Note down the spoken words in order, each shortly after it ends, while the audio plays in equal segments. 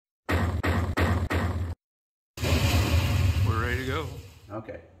to go.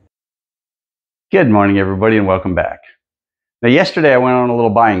 Okay. Good morning, everybody, and welcome back. Now, yesterday I went on a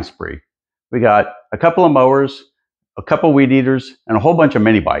little buying spree. We got a couple of mowers, a couple weed eaters, and a whole bunch of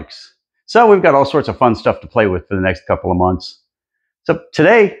mini bikes. So we've got all sorts of fun stuff to play with for the next couple of months. So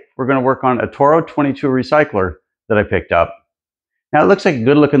today we're going to work on a Toro 22 recycler that I picked up. Now it looks like a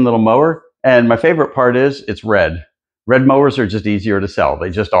good looking little mower, and my favorite part is it's red. Red mowers are just easier to sell.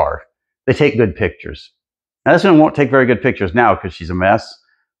 They just are. They take good pictures. Now this one won't take very good pictures now because she's a mess,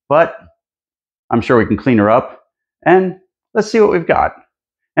 but I'm sure we can clean her up, and let's see what we've got.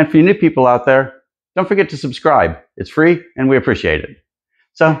 And for you new people out there, don't forget to subscribe. It's free and we appreciate it.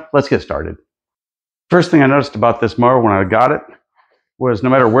 So let's get started. First thing I noticed about this mower when I got it was no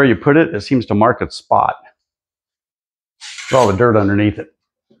matter where you put it, it seems to mark its spot with all the dirt underneath it.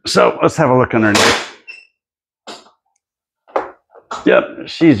 So let's have a look underneath. Yep,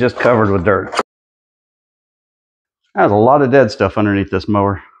 she's just covered with dirt. There's a lot of dead stuff underneath this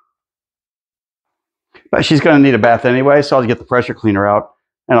mower. But she's going to need a bath anyway, so I'll get the pressure cleaner out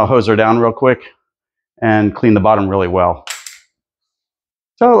and I'll hose her down real quick and clean the bottom really well.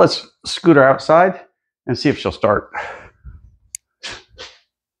 So let's scoot her outside and see if she'll start.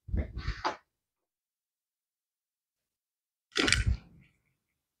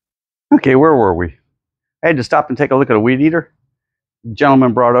 Okay, where were we? I had to stop and take a look at a weed eater. The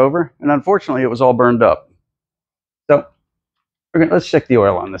gentleman brought over, and unfortunately it was all burned up. So let's check the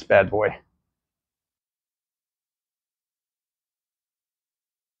oil on this bad boy.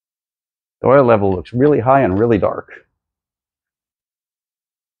 The oil level looks really high and really dark.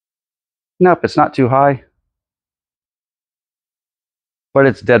 Nope, it's not too high, but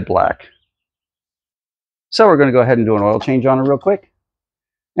it's dead black. So we're going to go ahead and do an oil change on it real quick,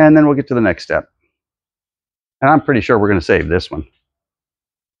 and then we'll get to the next step. And I'm pretty sure we're going to save this one.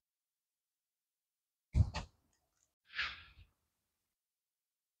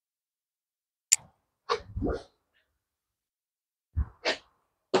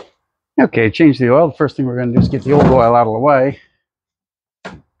 Okay, change the oil. The first thing we're going to do is get the old oil out of the way.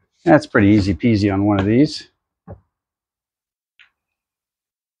 That's pretty easy peasy on one of these.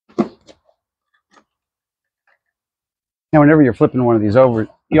 Now, whenever you're flipping one of these over,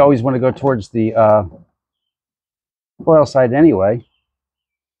 you always want to go towards the oil side anyway.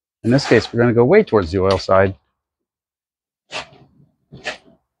 In this case, we're going to go way towards the oil side.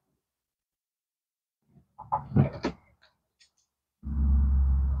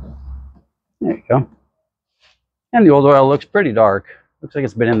 There you go. And the old oil looks pretty dark. Looks like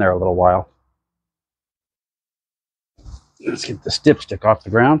it's been in there a little while. Let's get the dipstick off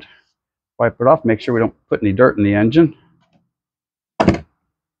the ground. Wipe it off, make sure we don't put any dirt in the engine. And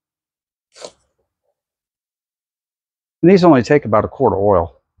these only take about a quart of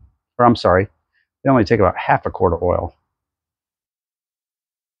oil. Or I'm sorry, they only take about half a quart of oil.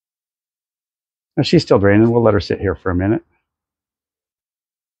 Now she's still draining. We'll let her sit here for a minute.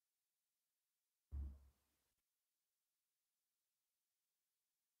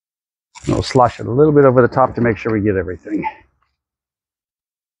 We'll slosh it a little bit over the top to make sure we get everything.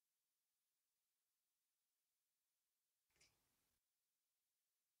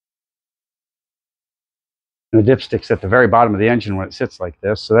 And the dipstick's at the very bottom of the engine when it sits like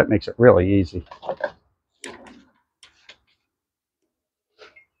this, so that makes it really easy.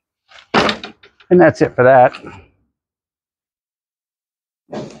 And that's it for that.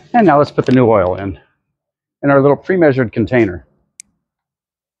 And now let's put the new oil in our little pre-measured container.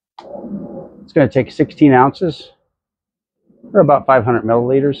 It's going to take 16 ounces, or about 500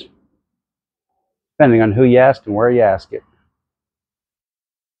 milliliters, depending on who you ask and where you ask it.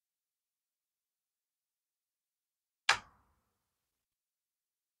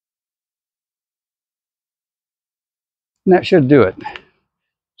 And that should do it.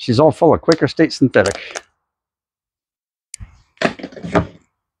 She's all full of Quaker State synthetic.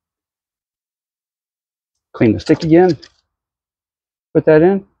 Clean the stick again. Put that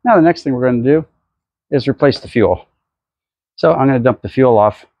in. Now the next thing we're going to do is replace the fuel. So I'm going to dump the fuel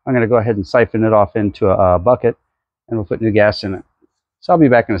off. I'm going to go ahead and siphon it off into a bucket, and we'll put new gas in it. So I'll be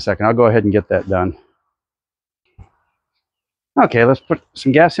back in a second. I'll go ahead and get that done. Okay, let's put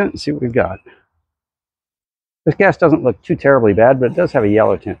some gas in it and see what we've got. This gas doesn't look too terribly bad, but it does have a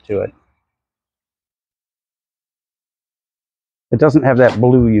yellow tint to it. It doesn't have that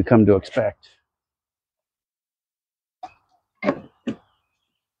blue you come to expect.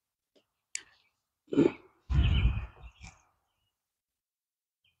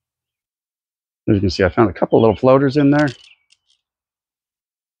 As you can see, I found a couple little floaters in there,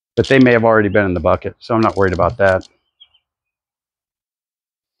 but they may have already been in the bucket, so I'm not worried about that.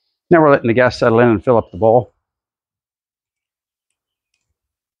 Now we're letting the gas settle in and fill up the bowl.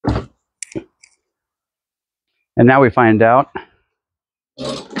 And now we find out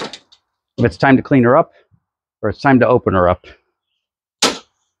if it's time to clean her up or it's time to open her up.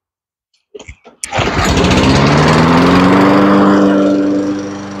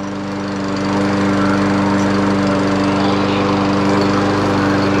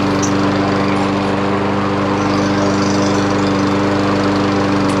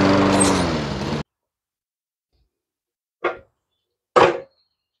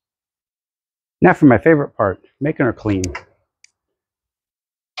 Now for my favorite part, making her clean.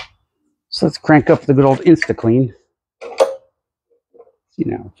 So let's crank up the good old Insta-Clean. See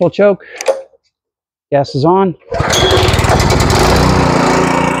now, full choke, gas is on. So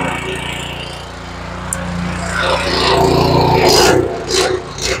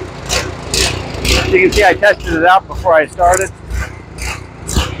you can see I tested it out before I started.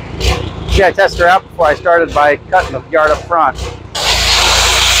 See, I tested her out before I started by cutting the yard up front.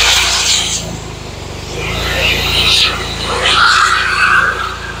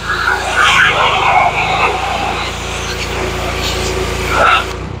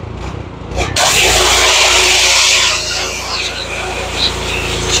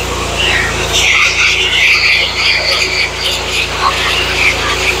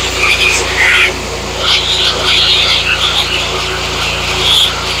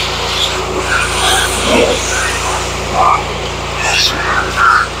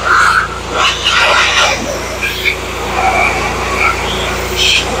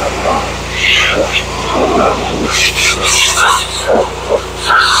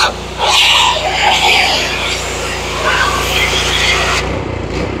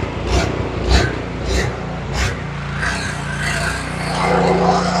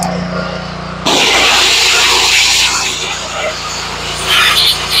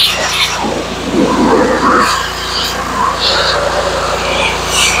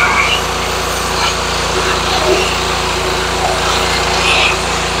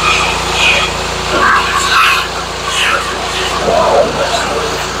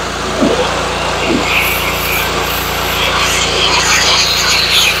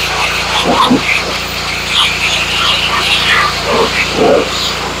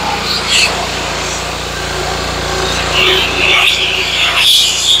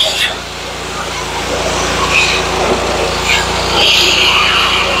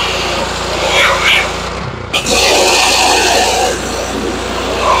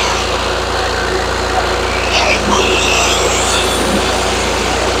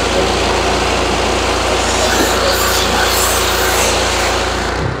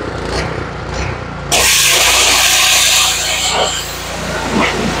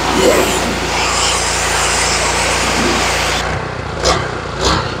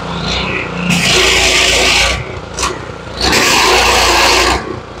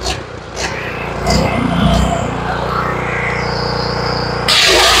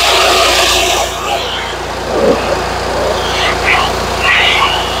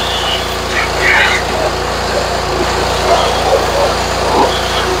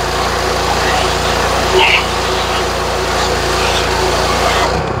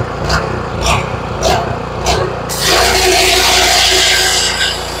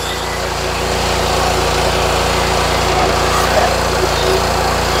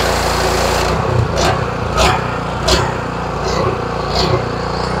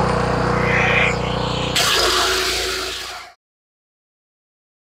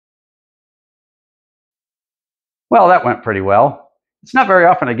 Well, that went pretty well. It's not very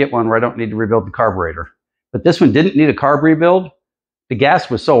often I get one where I don't need to rebuild the carburetor. But this one didn't need a carb rebuild. The gas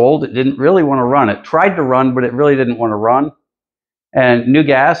was so old, it didn't really want to run. It tried to run, but it really didn't want to run. And new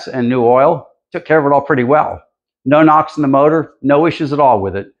gas and new oil took care of it all pretty well. No knocks in the motor, no issues at all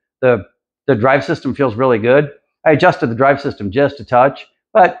with it. The drive system feels really good. I adjusted the drive system just a touch,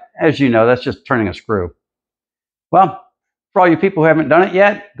 but as you know, that's just turning a screw. Well, for all you people who haven't done it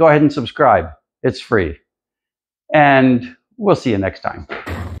yet, go ahead and subscribe. It's free. And we'll see you next time.